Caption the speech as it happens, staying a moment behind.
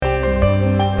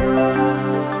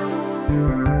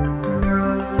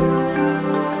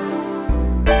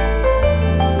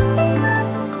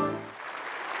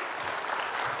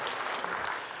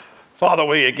Father,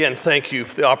 we again thank you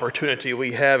for the opportunity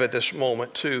we have at this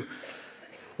moment to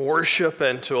worship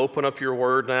and to open up your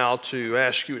word now, to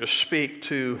ask you to speak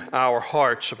to our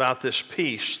hearts about this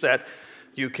peace that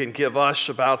you can give us,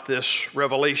 about this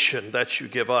revelation that you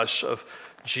give us of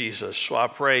Jesus. So I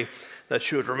pray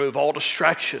that you would remove all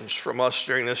distractions from us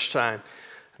during this time,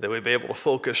 that we'd be able to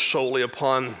focus solely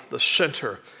upon the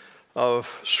center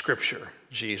of Scripture,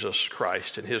 Jesus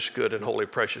Christ. In his good and holy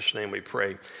precious name we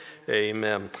pray.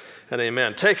 Amen and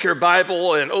amen. Take your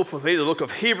Bible and open with me to the book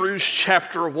of Hebrews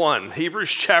chapter 1.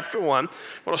 Hebrews chapter 1. I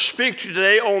want to speak to you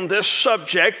today on this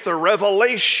subject, the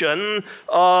revelation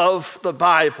of the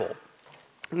Bible.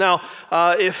 Now,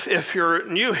 if you're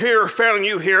new here or fairly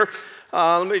new here,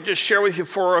 let me just share with you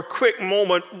for a quick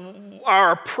moment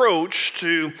our approach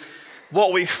to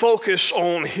what we focus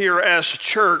on here as a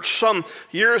church. Some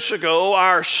years ago,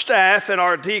 our staff and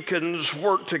our deacons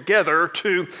worked together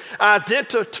to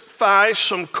identify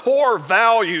some core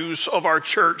values of our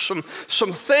church,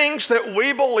 some things that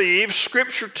we believe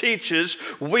Scripture teaches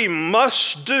we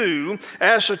must do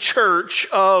as a church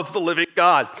of the living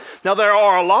God. Now, there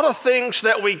are a lot of things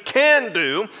that we can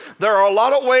do. There are a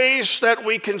lot of ways that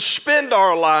we can spend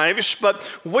our lives, but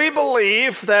we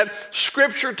believe that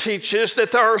Scripture teaches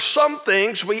that there are some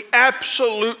things we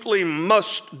absolutely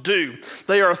must do.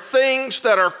 They are things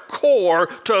that are core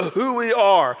to who we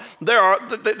are.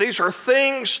 These are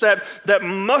things that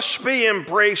must be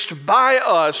embraced by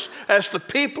us as the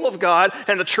people of God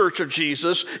and the church of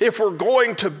Jesus if we're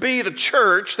going to be the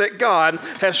church that God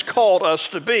has called us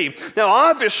to be. Now,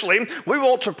 obviously, we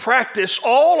want to practice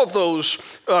all of those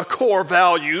core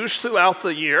values throughout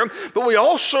the year, but we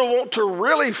also want to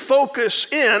really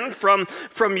focus in from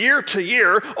year to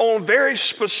year on very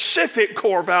specific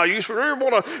core values. We really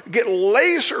want to get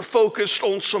laser focused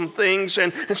on some things.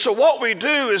 And so what we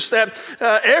do is that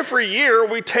every year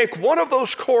we take one of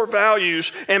those core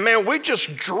values and we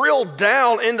just drill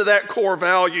down into that core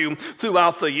value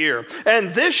throughout the year.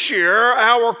 And this year,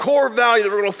 our core value that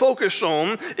we're going to focus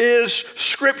on is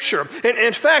Scripture. And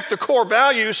in fact, the core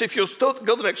values, if you'll go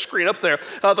to the next screen up there,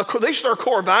 these are our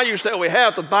core values that we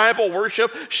have: the Bible,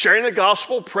 worship, sharing the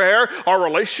gospel, prayer, our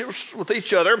relationships with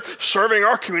each other, serving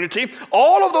our community.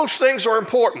 All of those things are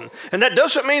important. And that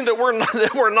doesn't mean that we're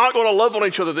not going to love on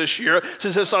each other this year,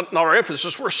 since it's not our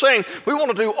emphasis. We're saying we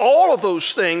want to do all of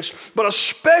those things, but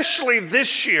especially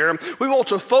this year, we want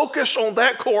to focus on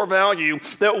that core value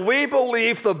that we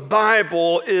believe the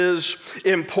Bible is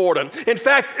important. In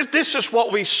fact, this is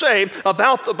what we say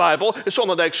about the Bible. It's on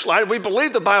the next slide. We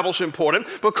believe the Bible's important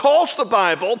because the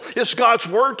Bible is God's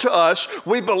word to us.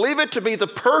 We believe it to be the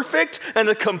perfect and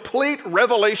the complete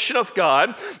revelation of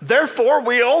God. Therefore,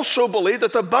 we also believe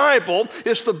that the Bible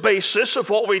is the basis of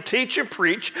what we teach and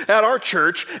preach at our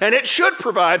church, and it should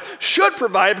provide,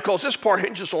 because this part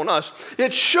hinges on us,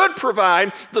 it should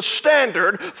provide the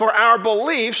standard for our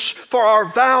beliefs, for our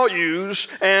values,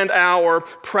 and our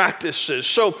practices.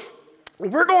 So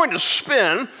we're going to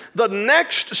spend the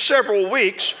next several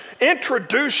weeks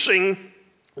introducing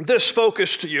this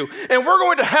focus to you. And we're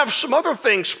going to have some other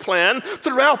things planned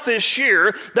throughout this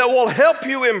year that will help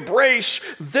you embrace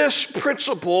this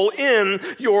principle in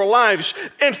your lives.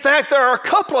 In fact, there are a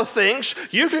couple of things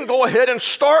you can go ahead and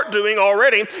start doing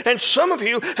already, and some of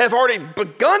you have already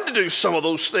begun to do some of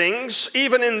those things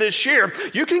even in this year.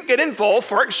 You can get involved,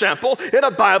 for example, in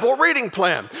a Bible reading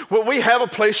plan. Well, we have a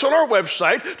place on our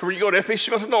website where you go to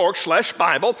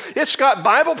fbcmethod.org/Bible. It's got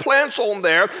Bible plans on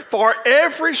there for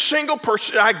every single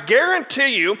person. I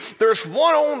guarantee you there's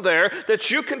one on there that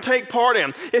you can take part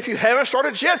in. If you haven't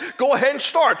started yet, go ahead and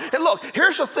start. And look,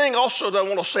 here's the thing also that I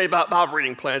want to say about Bible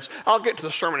reading plans. I'll get to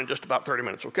the sermon in just about 30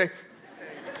 minutes, okay?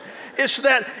 It's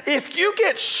that if you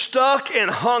get stuck and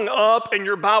hung up in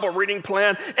your Bible reading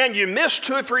plan and you miss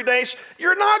 2 or 3 days,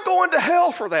 you're not going to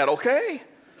hell for that, okay?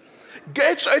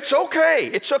 It's okay.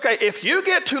 It's okay. If you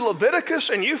get to Leviticus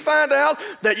and you find out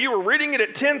that you were reading it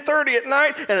at 10:30 at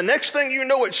night and the next thing you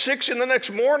know it's 6 in the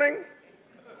next morning,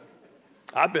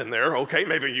 I've been there. Okay,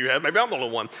 maybe you have. Maybe I'm the only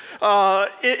one.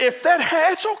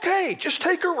 It's okay. Just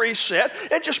take a reset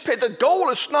and just pay. The goal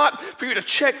is not for you to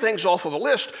check things off of a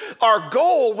list. Our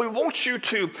goal, we want you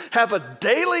to have a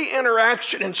daily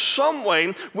interaction in some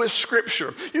way with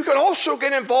Scripture. You can also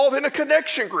get involved in a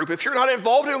connection group. If you're not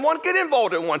involved in one, get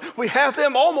involved in one. We have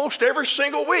them almost every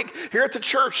single week here at the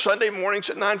church, Sunday mornings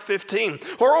at 9:15.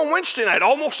 Or on Wednesday night,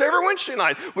 almost every Wednesday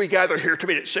night, we gather here to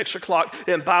meet at 6 o'clock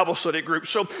in Bible study groups.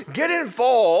 So get involved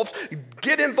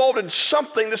in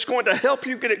something that's going to help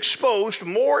you get exposed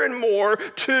more and more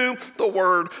to the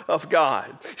Word of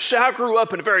God. See, I grew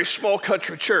up in a very small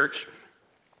country church,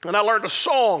 and I learned a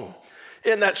song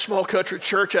in that small country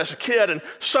church as a kid, and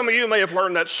some of you may have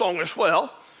learned that song as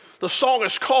well. The song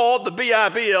is called the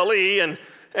B-I-B-L-E, and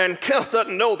Kenneth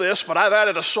doesn't know this, but I've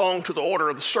added a song to the order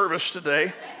of the service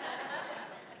today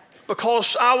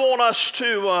because I want us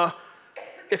to,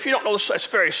 if you don't know this, it's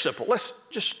very simple. Let's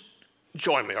just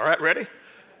join me, all right? Ready?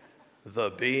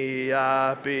 The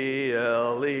B-I-B-L-E,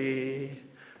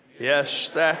 yes,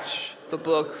 that's the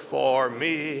book for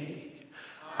me.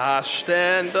 I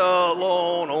stand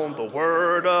alone on the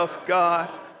Word of God,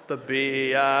 the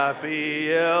B-I-B-L-E.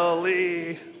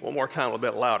 One more time, a little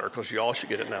bit louder, because you all should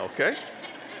get it now, okay?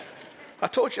 I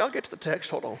told you I'll get to the text.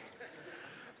 Hold on.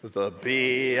 The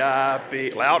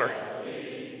B-I-B, louder.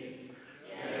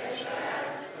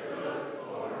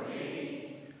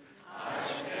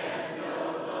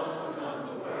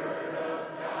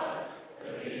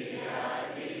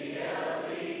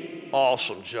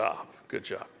 Awesome job. Good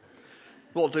job.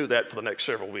 We'll do that for the next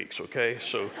several weeks, okay?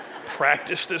 So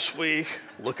practice this week.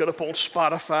 Look it up on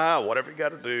Spotify, whatever you got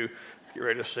to do. Get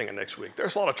ready to sing it next week.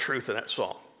 There's a lot of truth in that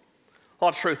song. A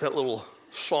lot of truth in that little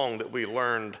song that we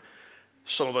learned,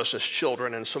 some of us as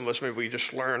children, and some of us maybe we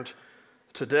just learned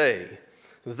today.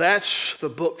 That's the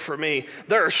book for me.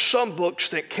 There are some books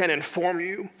that can inform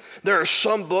you. There are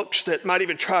some books that might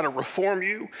even try to reform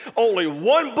you. Only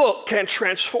one book can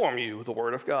transform you, the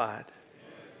Word of God.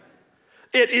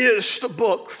 It is the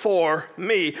book for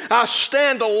me. I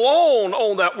stand alone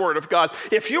on that Word of God.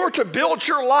 If you were to build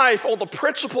your life on the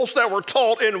principles that were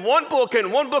taught in one book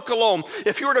and one book alone,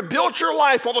 if you were to build your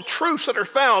life on the truths that are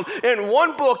found in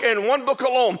one book and one book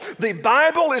alone, the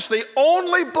Bible is the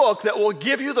only book that will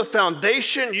give you the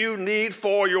foundation you need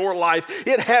for your life.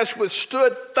 It has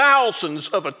withstood thousands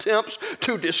of attempts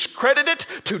to discredit it,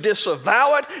 to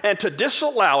disavow it, and to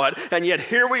disallow it, and yet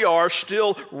here we are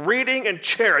still reading and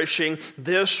cherishing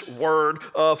this Word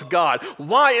of God.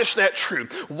 Why is that true?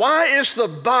 Why is the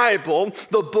Bible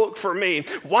the book for me?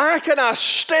 Why can I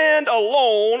stand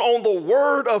alone on the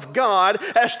Word of God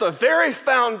as the very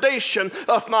foundation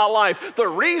of my life? The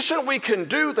reason we can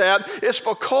do that is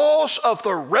because of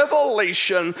the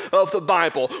revelation of the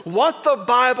Bible. What the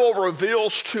Bible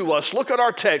reveals to us. Look at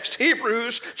our text,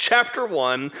 Hebrews chapter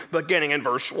 1, beginning in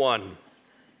verse 1.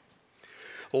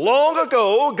 Long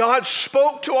ago, God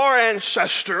spoke to our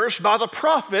ancestors by the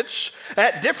prophets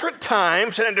at different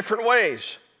times and in different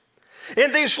ways.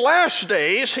 In these last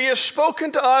days, He has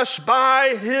spoken to us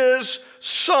by His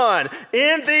Son.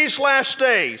 In these last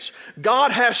days,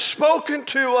 God has spoken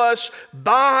to us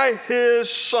by His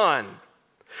Son.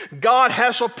 God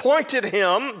has appointed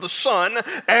Him, the Son,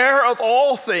 heir of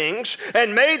all things,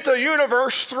 and made the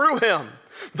universe through Him.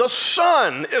 The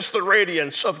Son is the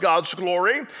radiance of God's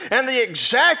glory and the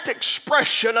exact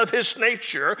expression of His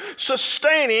nature,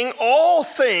 sustaining all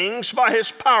things by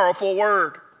His powerful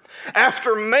word.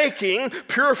 After making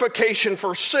purification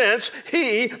for sins,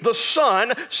 He, the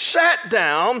Son, sat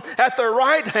down at the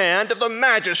right hand of the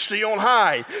Majesty on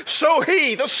high. So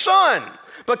He, the Son,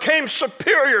 became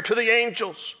superior to the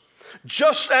angels,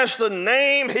 just as the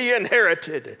name He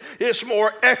inherited is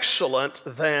more excellent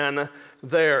than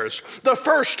theirs. The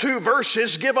first two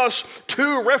verses give us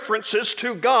two references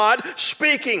to God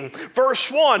speaking. Verse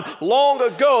 1, long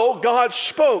ago God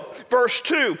spoke. Verse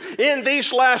 2, in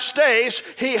these last days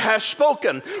He has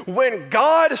spoken. When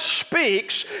God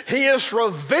speaks, He is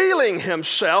revealing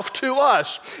Himself to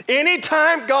us.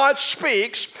 Anytime God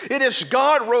speaks, it is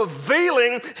God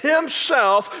revealing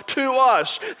Himself to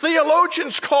us.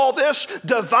 Theologians call this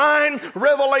divine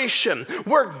revelation,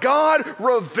 where God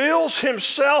reveals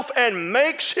Himself and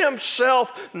makes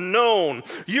Himself known.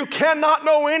 You cannot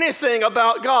know anything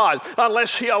about God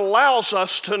unless He allows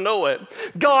us to know it.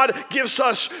 God gives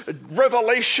us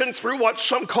revelation through what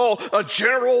some call a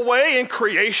general way in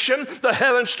creation. The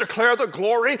heavens declare the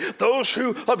glory. Those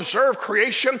who observe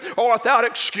creation are without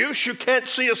excuse. You can't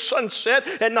see a sunset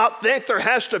and not think there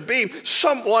has to be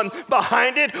someone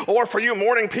behind it, or for you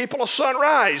morning people, a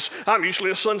sunrise. I'm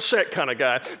usually a sunset kind of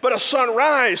guy, but a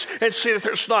sunrise and see that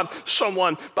there's not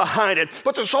someone behind it.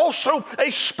 But there's also a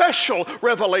special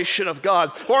revelation of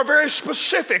God, or a very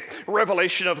specific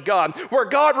revelation of God, where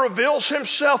God reveals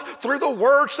Himself through the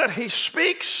words that He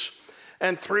speaks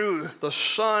and through the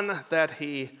Son that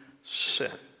He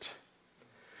sent.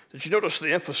 Did you notice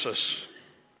the emphasis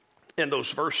in those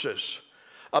verses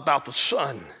about the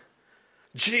Son,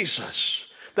 Jesus?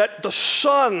 that the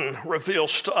Son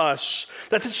reveals to us,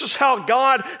 that this is how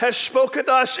God has spoken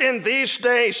to us in these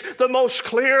days. The most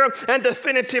clear and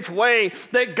definitive way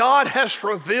that God has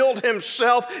revealed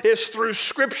himself is through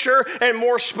Scripture, and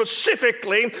more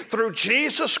specifically through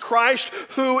Jesus Christ,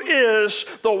 who is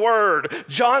the Word.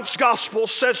 John's Gospel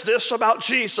says this about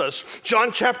Jesus.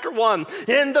 John chapter 1,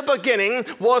 in the beginning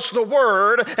was the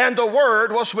Word, and the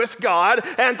Word was with God,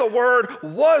 and the Word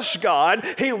was God.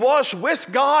 He was with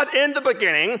God in the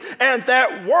beginning, and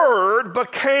that Word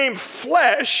became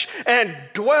flesh and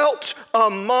dwelt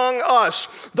among us.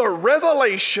 The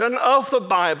revelation of the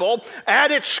Bible,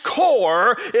 at its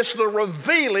core, is the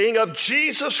revealing of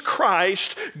Jesus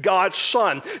Christ, God's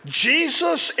Son.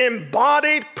 Jesus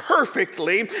embodied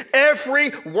perfectly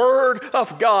every word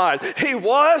of God. He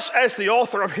was, as the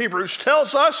author of Hebrews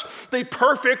tells us, the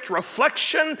perfect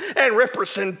reflection and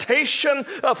representation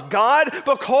of God,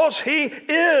 because he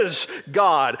is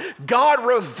God. God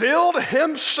revealed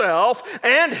himself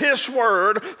and his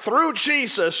word through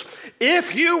Jesus.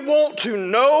 If you want to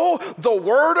know the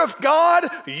word of God,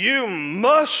 you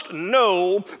must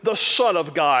know the Son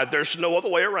of God. There's no other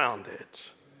way around it.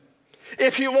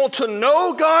 If you want to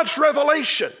know God's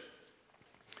revelation,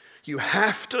 you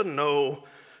have to know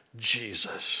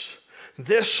Jesus.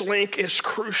 This link is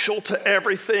crucial to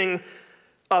everything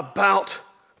about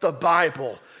the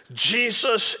Bible.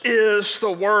 Jesus is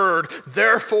the Word.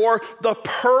 Therefore, the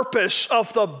purpose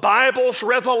of the Bible's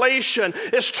revelation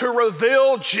is to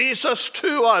reveal Jesus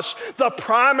to us. The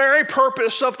primary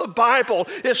purpose of the Bible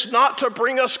is not to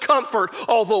bring us comfort,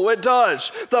 although it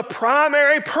does. The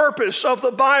primary purpose of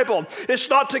the Bible is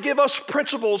not to give us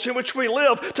principles in which we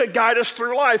live to guide us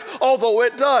through life, although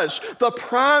it does. The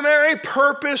primary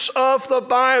purpose of the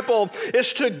Bible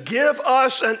is to give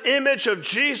us an image of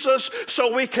Jesus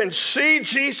so we can see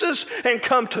Jesus and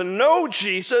come to know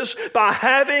Jesus by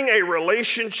having a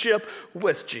relationship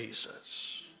with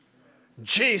Jesus.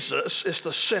 Jesus is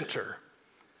the center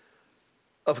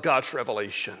of God's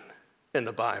revelation in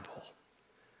the Bible.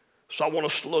 So I want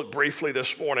us to look briefly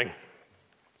this morning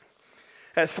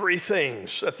at three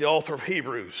things that the author of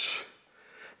Hebrews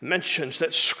mentions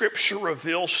that Scripture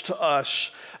reveals to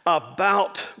us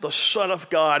about the Son of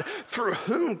God, through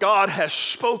whom God has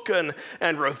spoken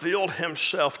and revealed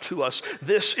himself to us.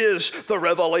 This is the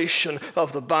revelation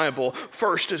of the Bible.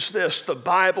 First is this: the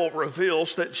Bible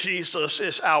reveals that Jesus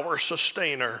is our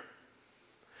sustainer.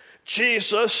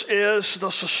 Jesus is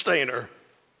the sustainer.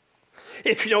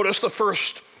 If you notice, the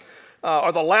first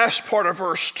or the last part of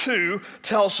verse 2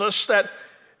 tells us that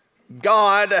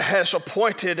God has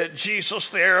appointed Jesus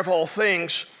the heir of all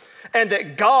things, and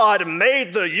that God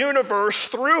made the universe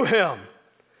through him.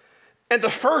 And the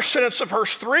first sentence of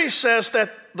verse 3 says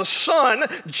that the Son,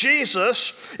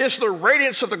 Jesus, is the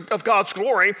radiance of God's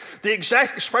glory, the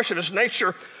exact expression of his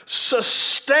nature,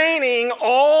 sustaining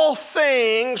all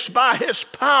things by his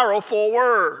powerful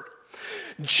word.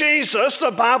 Jesus, the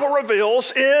Bible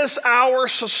reveals, is our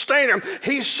sustainer.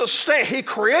 He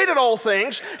created all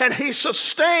things, and he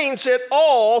sustains it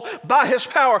all by his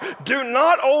power. Do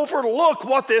not overlook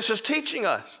what this is teaching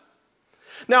us.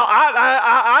 Now,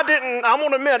 I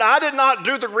want to admit, I did not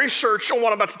do the research on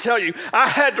what I'm about to tell you. I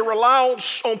had to rely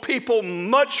on people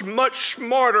much, much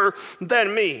smarter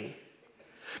than me.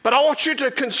 But I want you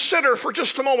to consider for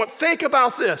just a moment, think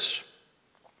about this.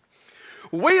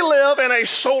 We live in a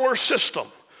solar system,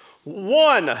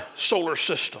 one solar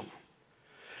system.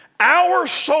 Our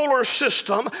solar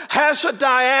system has a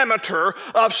diameter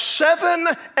of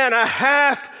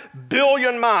 7.5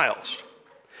 billion miles.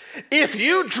 If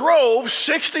you drove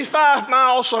 65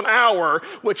 miles an hour,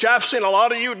 which I've seen a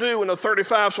lot of you do in the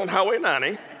 35s on Highway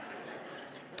 90,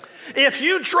 if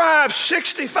you drive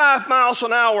 65 miles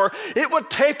an hour, it would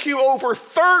take you over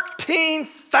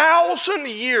 13,000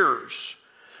 years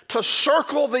to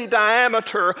circle the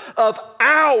diameter of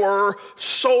our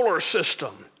solar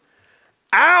system.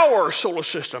 Our solar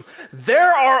system.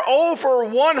 There are over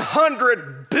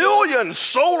 100 billion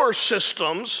solar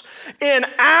systems in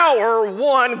our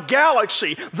one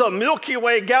galaxy, the Milky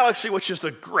Way galaxy, which is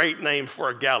the great name for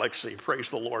a galaxy. Praise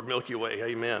the Lord, Milky Way,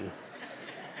 amen.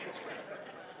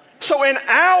 So in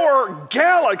our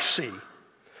galaxy,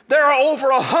 there are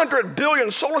over 100 billion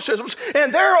solar systems,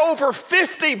 and there are over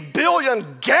 50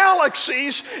 billion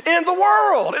galaxies in the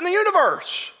world, in the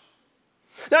universe.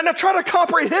 Now try to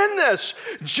comprehend this.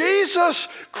 Jesus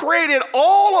created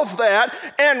all of that,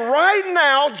 and right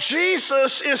now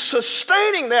Jesus is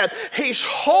sustaining that. He's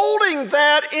holding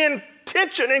that in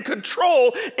tension and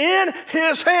control in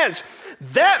his hands.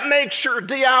 That makes your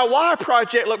DIY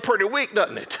project look pretty weak,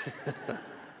 doesn't it?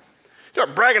 You're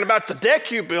bragging about the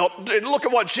deck you built. Look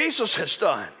at what Jesus has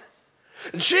done.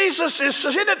 Jesus is,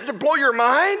 isn't it to blow your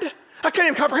mind? I can't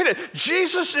even comprehend it.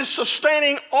 Jesus is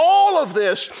sustaining all of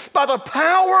this by the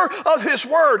power of his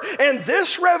word. And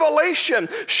this revelation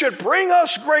should bring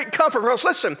us great comfort. Because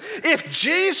listen, if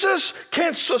Jesus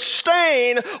can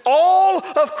sustain all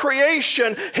of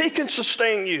creation, he can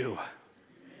sustain you.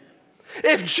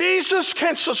 If Jesus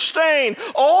can sustain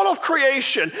all of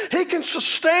creation, he can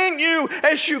sustain you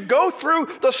as you go through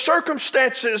the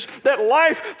circumstances that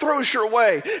life throws your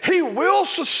way. He will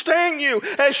sustain you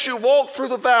as you walk through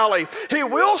the valley. He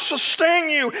will sustain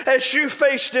you as you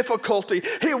face difficulty.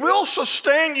 He will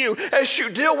sustain you as you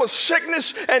deal with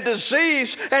sickness and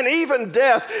disease and even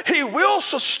death. He will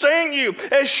sustain you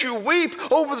as you weep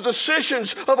over the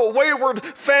decisions of a wayward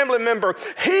family member.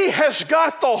 He has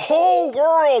got the whole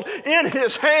world in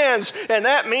his hands, and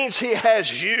that means he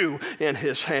has you in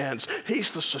his hands.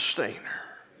 He's the sustainer.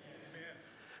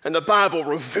 And the Bible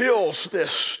reveals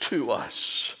this to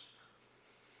us,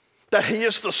 that he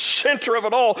is the center of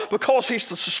it all because he's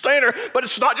the sustainer. But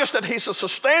it's not just that he's the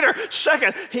sustainer.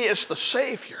 Second, he is the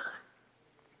Savior.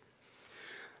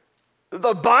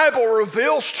 The Bible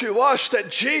reveals to us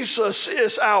that Jesus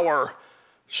is our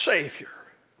Savior.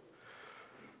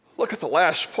 Look at the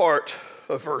last part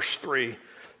of verse 3.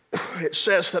 It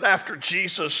says that after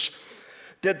Jesus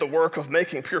did the work of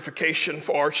making purification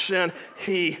for our sin,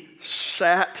 he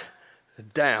sat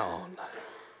down.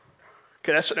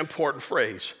 Okay, that's an important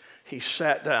phrase. He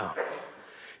sat down. You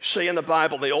see, in the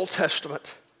Bible, in the Old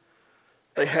Testament,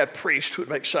 they had priests who would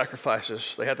make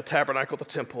sacrifices. They had the tabernacle, the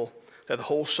temple, they had the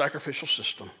whole sacrificial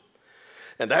system.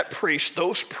 And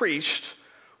those priests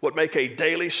would make a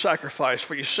daily sacrifice.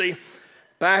 For you see,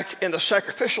 back in the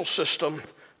sacrificial system,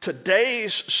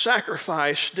 today's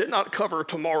sacrifice did not cover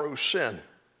tomorrow's sin.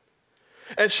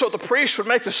 And so the priest would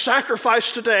make the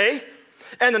sacrifice today,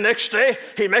 and the next day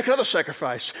he'd make another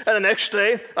sacrifice, and the next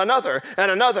day another,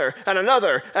 and another, and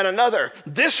another, and another.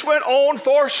 This went on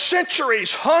for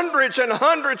centuries, hundreds and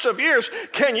hundreds of years.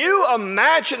 Can you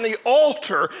imagine the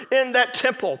altar in that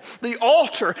temple, the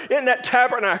altar in that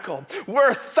tabernacle,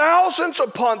 where thousands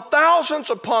upon thousands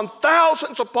upon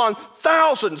thousands upon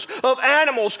thousands of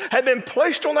animals had been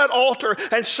placed on that altar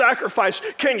and sacrificed?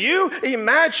 Can you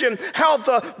imagine how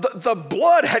the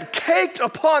blood had caked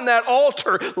upon that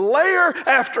altar, layer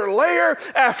after layer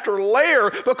after layer,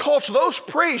 because those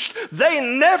priests, they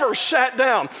never sat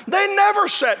down. They never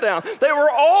sat down. They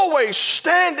were always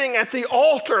standing at the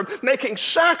altar, making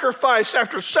sacrifice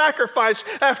after sacrifice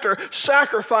after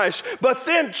sacrifice. But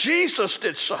then Jesus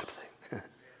did something.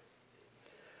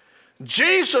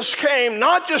 Jesus came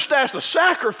not just as the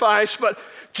sacrifice, but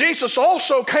Jesus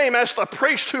also came as the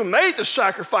priest who made the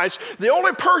sacrifice. The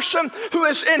only person who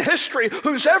is in history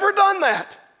who's ever done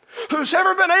that, who's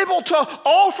ever been able to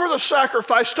offer the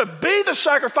sacrifice, to be the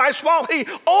sacrifice while he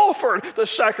offered the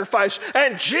sacrifice.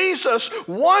 And Jesus,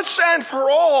 once and for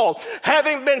all,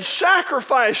 having been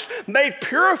sacrificed, made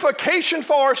purification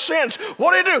for our sins.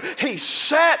 What did he do? He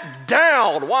sat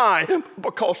down. Why?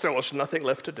 Because there was nothing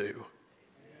left to do.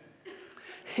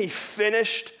 He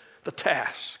finished the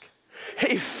task.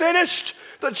 He finished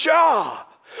the job.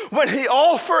 When he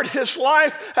offered his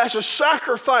life as a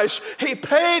sacrifice, he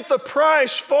paid the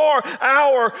price for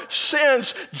our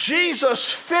sins. Jesus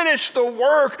finished the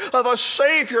work of a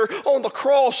Savior on the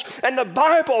cross, and the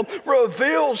Bible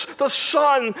reveals the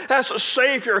Son as a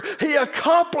Savior. He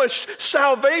accomplished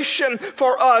salvation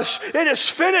for us. It is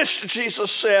finished,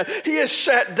 Jesus said. He has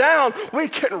sat down. We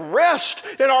can rest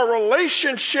in our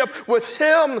relationship with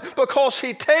him because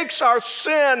he takes our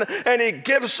sin and he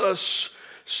gives us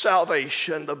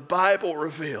salvation. The Bible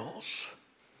reveals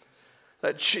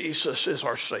that Jesus is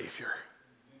our Savior.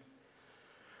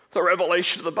 The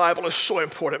revelation of the Bible is so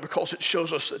important because it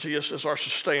shows us that Jesus is our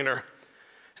sustainer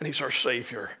and he's our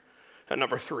Savior. And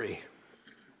number 3,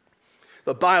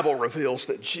 the Bible reveals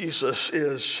that Jesus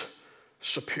is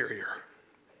superior.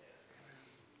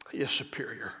 He is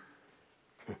superior.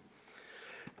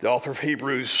 The author of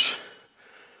Hebrews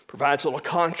provides a little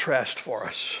contrast for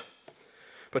us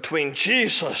between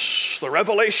Jesus, the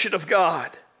revelation of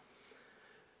God,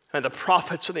 and the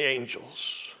prophets and the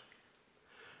angels.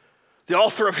 The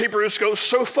author of Hebrews goes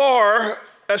so far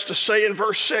as to say in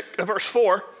verse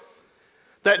 4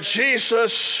 that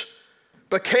Jesus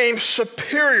became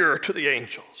superior to the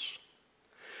angels.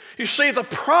 You see, the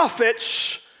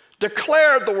prophets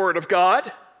declared the word of God.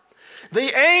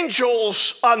 The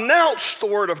angels announced the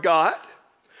word of God.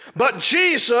 But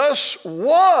Jesus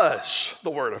was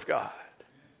the word of God.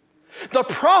 The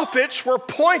prophets were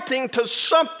pointing to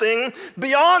something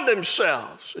beyond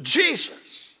themselves, Jesus.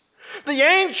 The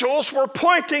angels were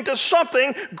pointing to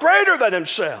something greater than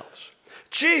themselves,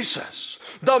 Jesus.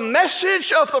 The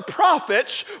message of the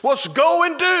prophets was go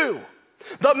and do.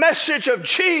 The message of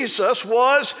Jesus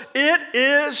was it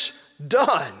is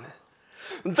done.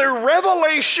 The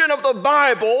revelation of the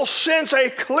Bible sends a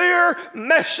clear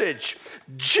message.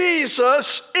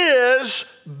 Jesus is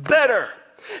better.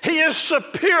 He is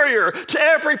superior to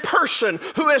every person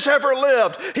who has ever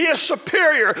lived. He is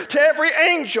superior to every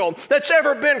angel that's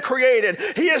ever been created.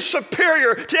 He is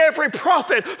superior to every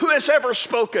prophet who has ever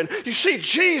spoken. You see,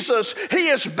 Jesus, he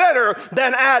is better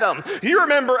than Adam. You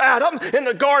remember Adam in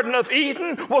the Garden of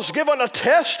Eden was given a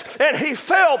test, and he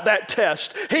failed that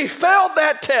test. He failed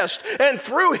that test, and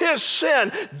through his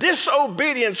sin,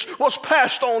 disobedience was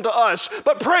passed on to us.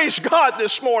 But praise God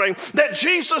this morning that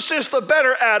Jesus is the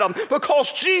better Adam,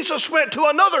 because Jesus went to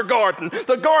another garden,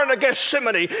 the Garden of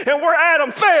Gethsemane, and where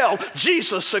Adam failed,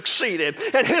 Jesus succeeded.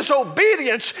 And his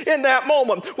obedience in that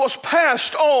moment was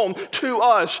passed on to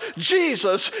us.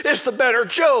 Jesus is the better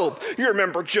Job. You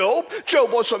remember Job?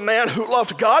 Job was a man who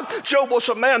loved God. Job was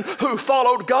a man who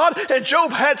followed God. And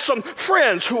Job had some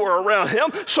friends who were around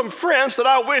him, some friends that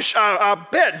I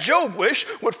bet Job wished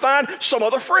would find some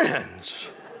other friends.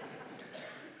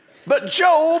 But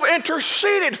Job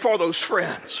interceded for those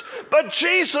friends. But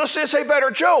Jesus is a better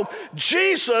Job.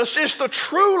 Jesus is the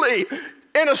truly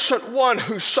innocent one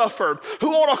who suffered,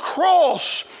 who on a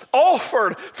cross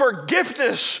offered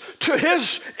forgiveness to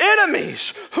his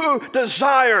enemies who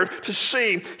desired to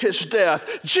see his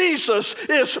death. Jesus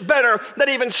is better than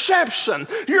even Samson.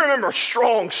 You remember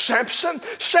strong Samson?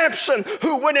 Samson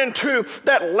who went into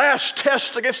that last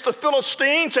test against the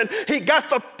Philistines, and he got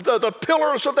the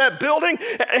pillars of that building,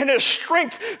 and his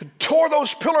strength tore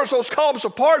those pillars, those columns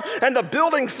apart, and the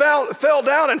building fell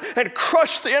down and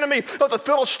crushed the enemy of the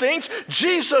Philistines.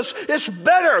 Jesus is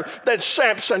better than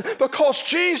Samson, because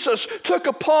Jesus took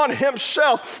upon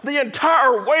himself the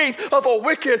entire weight of a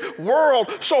wicked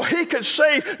world so he could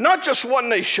save not just one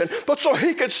nation, but so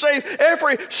he could save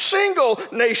every single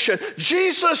nation.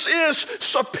 Jesus is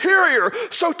superior.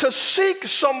 So to seek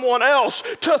someone else,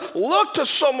 to look to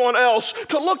someone else,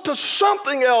 to look to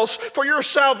something else for your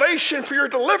salvation, for your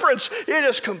deliverance, it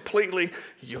is completely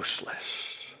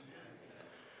useless.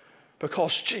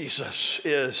 Because Jesus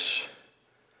is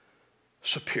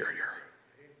superior.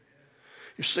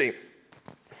 You see,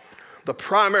 the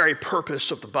primary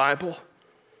purpose of the Bible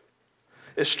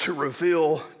is to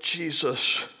reveal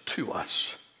Jesus to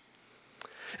us.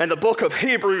 And the book of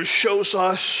Hebrews shows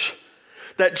us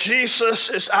that Jesus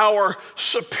is our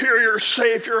superior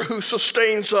Savior who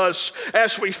sustains us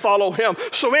as we follow him.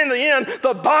 So in the end,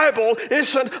 the Bible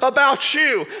isn't about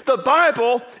you. The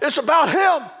Bible is about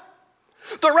him.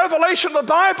 The revelation of the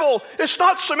Bible is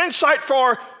not some insight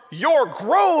for your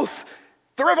growth.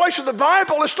 The revelation of the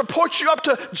Bible is to point you up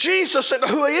to Jesus and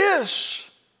who he is.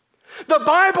 The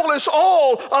Bible is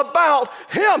all about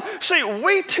him. See,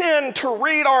 we tend to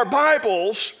read our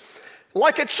Bibles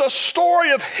like it's a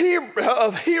story of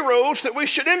heroes that we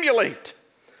should emulate.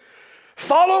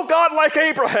 Follow God like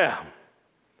Abraham.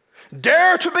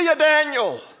 Dare to be a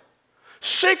Daniel.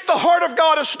 Seek the heart of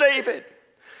God as David.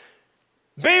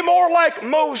 Be more like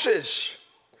Moses.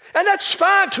 And that's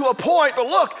fine to a point, but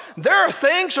look, there are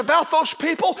things about those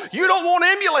people you don't want to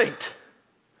emulate.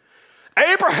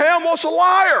 Abraham was a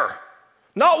liar.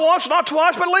 Not once, not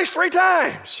twice, but at least 3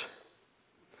 times.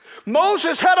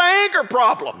 Moses had an anger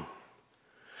problem.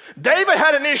 David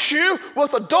had an issue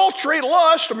with adultery,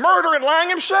 lust, murder, and lying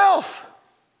himself.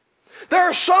 There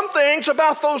are some things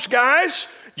about those guys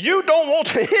you don't want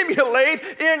to emulate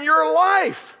in your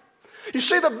life. You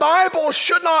see, the Bible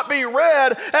should not be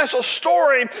read as a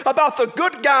story about the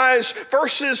good guys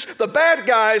versus the bad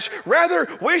guys. Rather,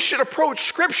 we should approach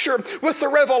Scripture with the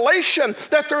revelation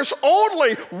that there's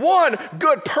only one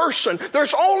good person.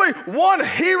 There's only one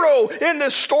hero in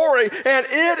this story, and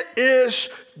it is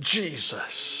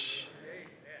Jesus.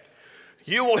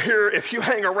 You will hear, if you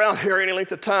hang around here any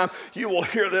length of time, you will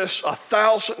hear this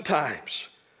 1,000 times.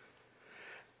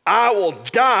 I will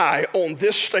die on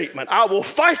this statement. I will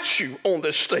fight you on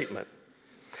this statement.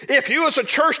 If you as a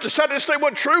church decided this statement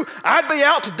wasn't true, I'd be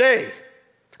out today.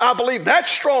 I believe that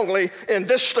strongly in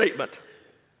this statement.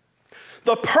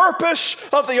 The purpose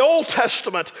of the Old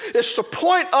Testament is to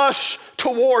point us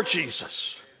toward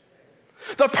Jesus.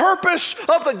 The purpose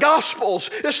of the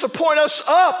Gospels is to point us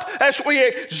up as we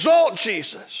exalt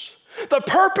Jesus. The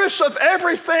purpose of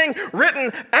everything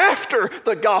written after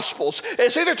the Gospels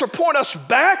is either to point us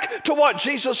back to what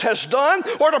Jesus has done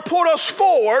or to point us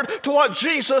forward to what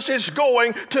Jesus is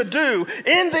going to do.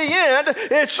 In the end,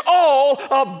 it's all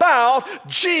about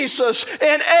Jesus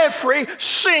in every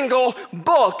single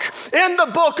book. In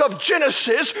the book of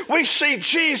Genesis, we see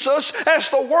Jesus as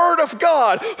the Word of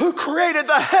God who created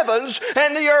the heavens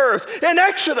and the earth. In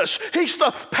Exodus, he's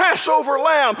the Passover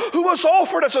lamb who was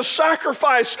offered as a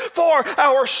sacrifice for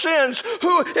our sins,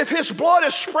 who, if his blood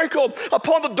is sprinkled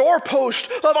upon the doorpost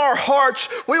of our hearts,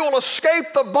 we will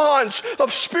escape the bonds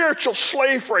of spiritual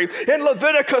slavery. In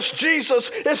Leviticus, Jesus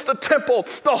is the temple,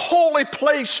 the holy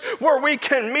place where we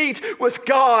can meet with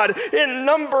God. In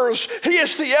Numbers, he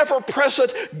is the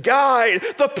ever-present guide,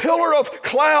 the pillar of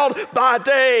cloud by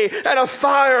day and a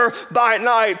fire by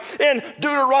night. In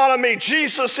Deuteronomy,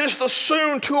 Jesus is the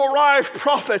soon-to-arrive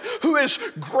prophet who is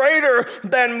greater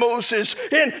than Moses.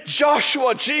 In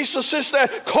Joshua, Jesus is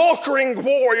that conquering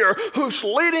warrior who's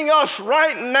leading us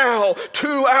right now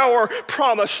to our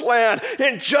promised land.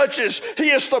 In Judges,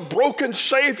 he is the broken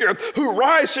Savior who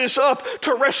rises up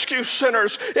to rescue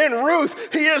sinners. In Ruth,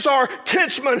 he is our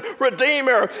kinsman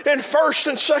redeemer. In 1st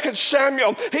and 2nd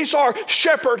Samuel, he's our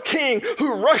shepherd king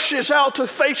who rushes out to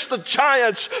face the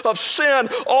giants of sin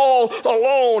all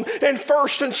alone. In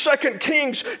 1st and 2nd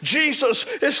Kings, Jesus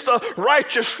is the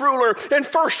righteous ruler. In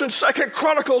 1st and 2nd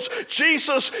Chronicles,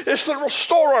 Jesus is the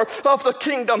restorer of the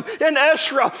kingdom. In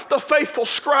Ezra, the faithful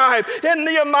scribe. In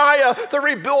Nehemiah, the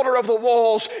rebuilder of the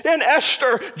walls. In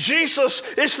Esther, Jesus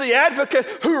is the advocate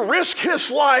who risked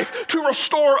his life to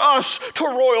restore us to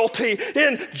royalty.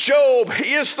 In Job,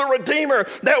 he is the redeemer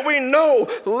that we know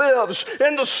lives.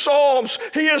 In the Psalms,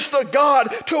 he is the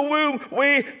God to whom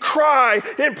we cry.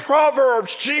 In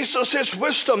Proverbs, Jesus is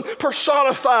wisdom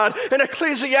personified. In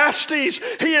Ecclesiastes,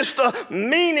 he is the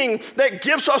meaning that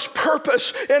gives us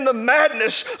purpose in the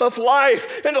madness of life.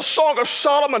 In the Song of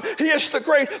Solomon, he is the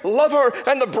great lover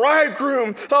and the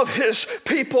bridegroom of his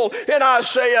people. In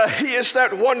Isaiah, he is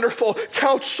that wonderful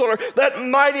counselor, that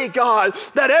mighty God,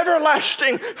 that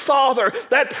everlasting Father,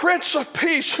 that Prince of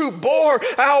Peace who bore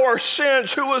our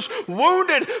sins, who was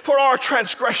wounded for our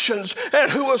transgressions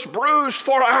and who was bruised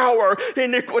for our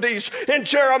iniquities. In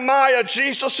Jeremiah,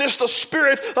 Jesus is the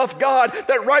Spirit of God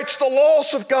that writes the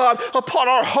laws of God upon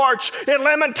our hearts. In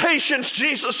Lamentations,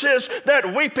 Jesus is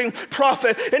that weeping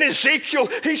prophet. In Ezekiel,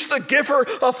 he's the giver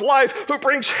of life who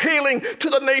brings healing to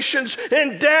the nations.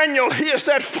 In Daniel, he is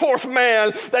that fourth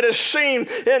man that is seen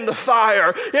in the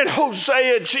fire. In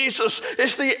Hosea, Jesus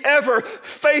is the ever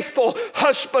faithful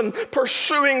husband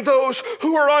pursuing those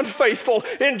who are unfaithful.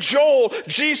 In Joel,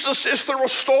 Jesus is the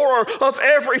restorer of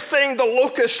everything the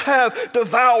locusts have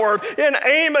devoured. In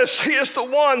Amos, he is the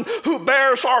one who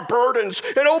bears our burdens.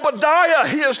 In Obadiah,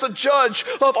 he is the judge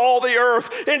of all the earth.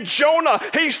 In Jonah,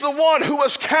 he's the one who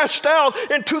was cast out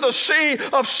into the sea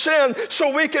of sin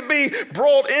so we could be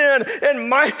brought in. In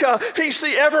Micah, he's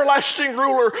the everlasting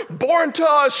ruler born to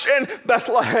us in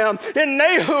Bethlehem. In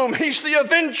Nahum, he's the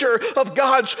avenger of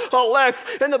God's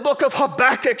elect. In the book of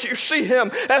Habakkuk, you see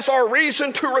him as our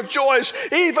reason to rejoice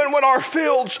even when our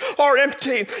fields are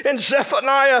empty. In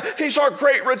Zephaniah, he's our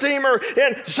great redeemer.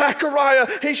 In Zechariah,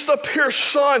 he's the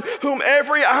pierced son whom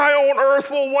every eye on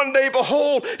earth will one day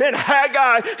behold. In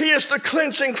Haggai, he is the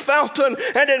cleansing fountain.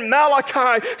 And in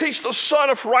Malachi, he's the Son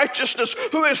of righteousness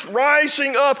who is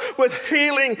rising up with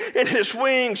healing in his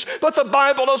wings. But the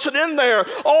Bible doesn't end there.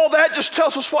 All that just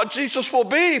tells us what Jesus will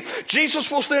be.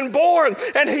 Jesus was then born,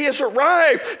 and he has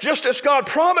arrived just as God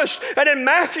promised. And in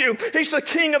Matthew, he's the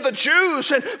King of the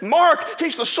Jews. In Mark,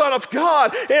 he's the Son of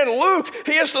God. In Luke,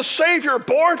 he is the Savior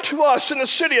born to us in the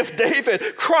city of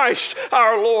David, Christ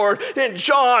our Lord. In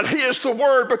John, he is the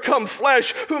Word become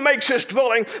flesh who makes his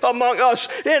dwelling among us.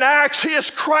 In Acts, he is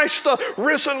Christ the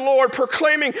risen Lord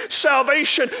proclaiming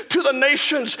salvation to the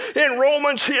nations. In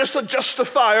Romans, he is the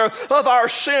justifier of our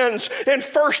sins. In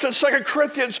 1st and 2nd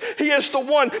Corinthians, he is the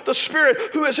one, the Spirit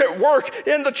who is at work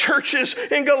in the churches.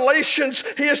 In Galatians,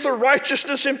 he is the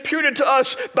righteousness imputed to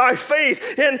us by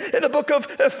faith. In the book of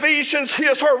Ephesians, he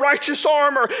is our righteous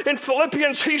armor. In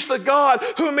Philippians, he's the God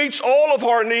who meets all of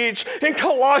our needs. In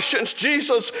Colossians,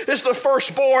 Jesus is the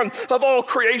firstborn of all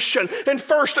creation. In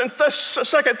 1st and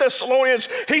 2nd Thessalonians,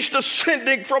 he's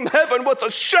descending from heaven with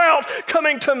a shout,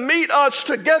 coming to meet us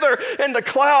together in the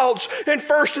clouds. In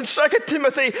 1st and 2nd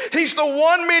Timothy, he's the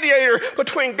one mediator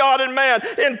between God and man.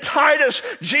 In Titus,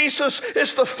 Jesus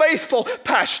is the faithful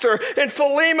pastor. In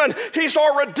Philemon, he's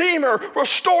our redeemer,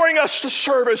 restoring us to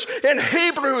service. In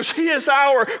Hebrews, he is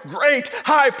our great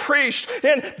high priest.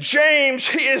 In James,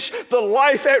 he is the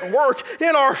life at work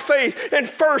in our faith. In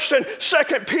 1st and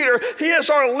 2nd Peter, He is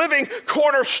our living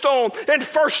cornerstone. In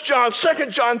 1 John, 2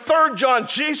 John, 3 John,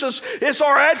 Jesus is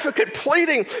our advocate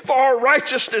pleading for our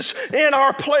righteousness in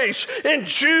our place. In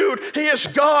Jude, He is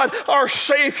God, our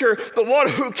Savior, the one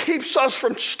who keeps us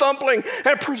from stumbling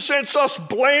and presents us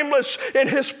blameless in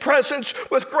His presence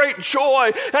with great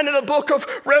joy. And in the book of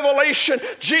Revelation,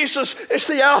 Jesus is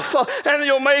the Alpha and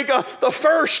the Omega, the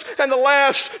first and the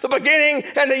last, the beginning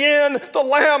and the end, the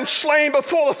Lamb slain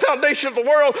before the foundation of the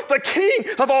world, the King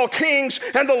of all kings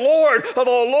and the Lord of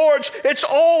all lords. It's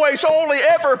always only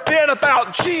ever been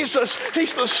about Jesus.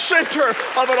 He's the center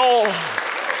of it all.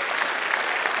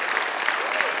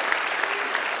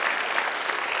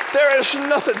 There is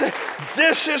nothing.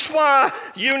 This is why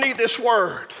you need this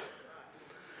word.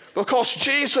 Because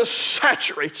Jesus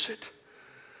saturates it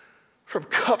from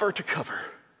cover to cover.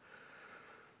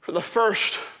 From the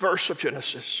first verse of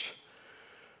Genesis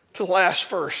to the last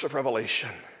verse of Revelation.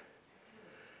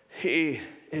 He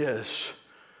is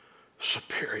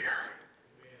superior.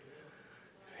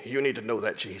 You need to know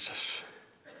that Jesus.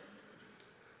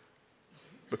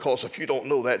 Because if you don't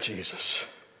know that Jesus,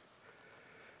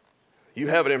 you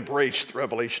haven't embraced the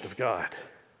revelation of God.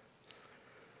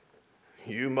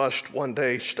 You must one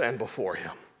day stand before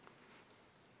Him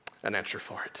and answer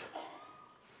for it.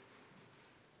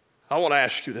 I want to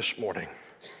ask you this morning,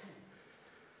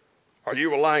 are you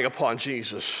relying upon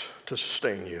Jesus to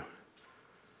sustain you?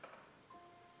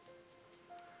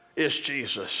 Is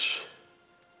Jesus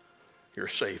your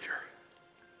Savior?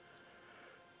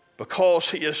 Because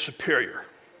He is superior,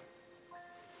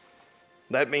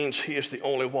 that means He is the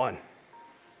only one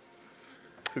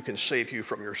who can save you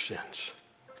from your sins.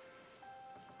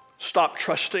 Stop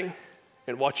trusting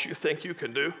in what you think you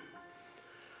can do.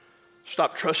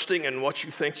 Stop trusting in what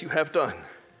you think you have done.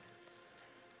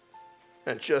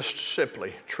 And just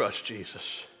simply trust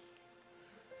Jesus.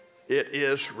 It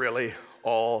is really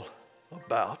all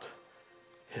about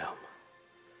Him.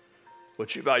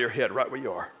 Would you bow your head right where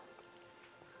you are?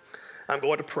 I'm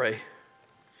going to pray.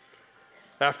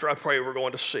 After I pray, we're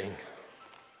going to sing.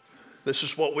 This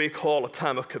is what we call a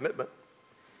time of commitment.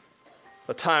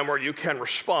 A time where you can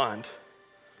respond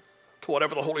to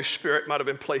whatever the Holy Spirit might have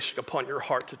been placing upon your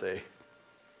heart today.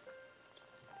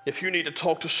 If you need to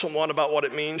talk to someone about what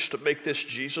it means to make this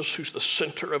Jesus, who's the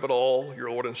center of it all,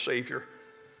 your Lord and Savior,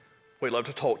 we'd love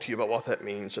to talk to you about what that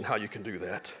means and how you can do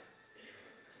that.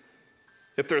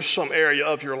 If there's some area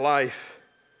of your life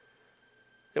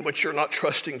in which you're not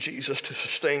trusting Jesus to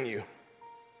sustain you,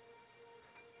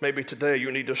 maybe today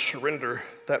you need to surrender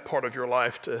that part of your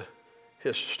life to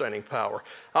His sustaining power.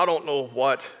 I don't know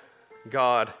what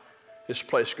God is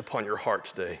placing upon your heart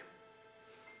today,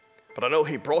 but I know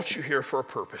He brought you here for a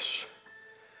purpose.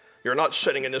 You're not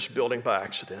sitting in this building by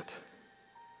accident.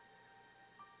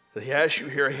 That He has you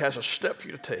here, He has a step for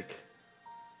you to take.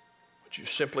 Would you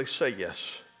simply say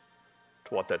yes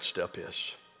to what that step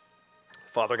is?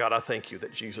 Father God, I thank You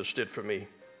that Jesus did for me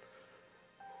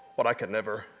what I could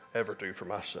never, ever do for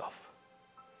myself.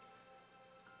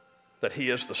 That He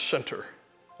is the center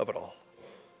of it all.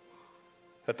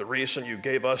 That the reason You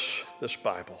gave us this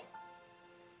Bible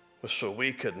was so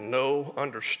we could know,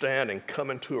 understand, and come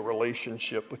into a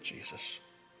relationship with Jesus.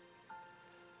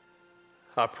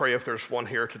 I pray if there's one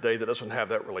here today that doesn't have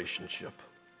that relationship,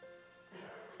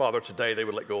 Father, today they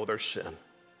would let go of their sin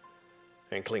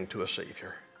and cling to a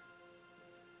Savior.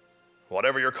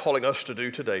 Whatever You're calling us to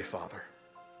do today, Father,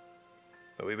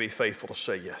 may we be faithful to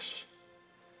say yes.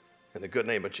 In the good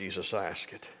name of Jesus, I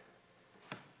ask it.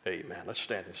 Amen. Let's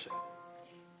stand and sing.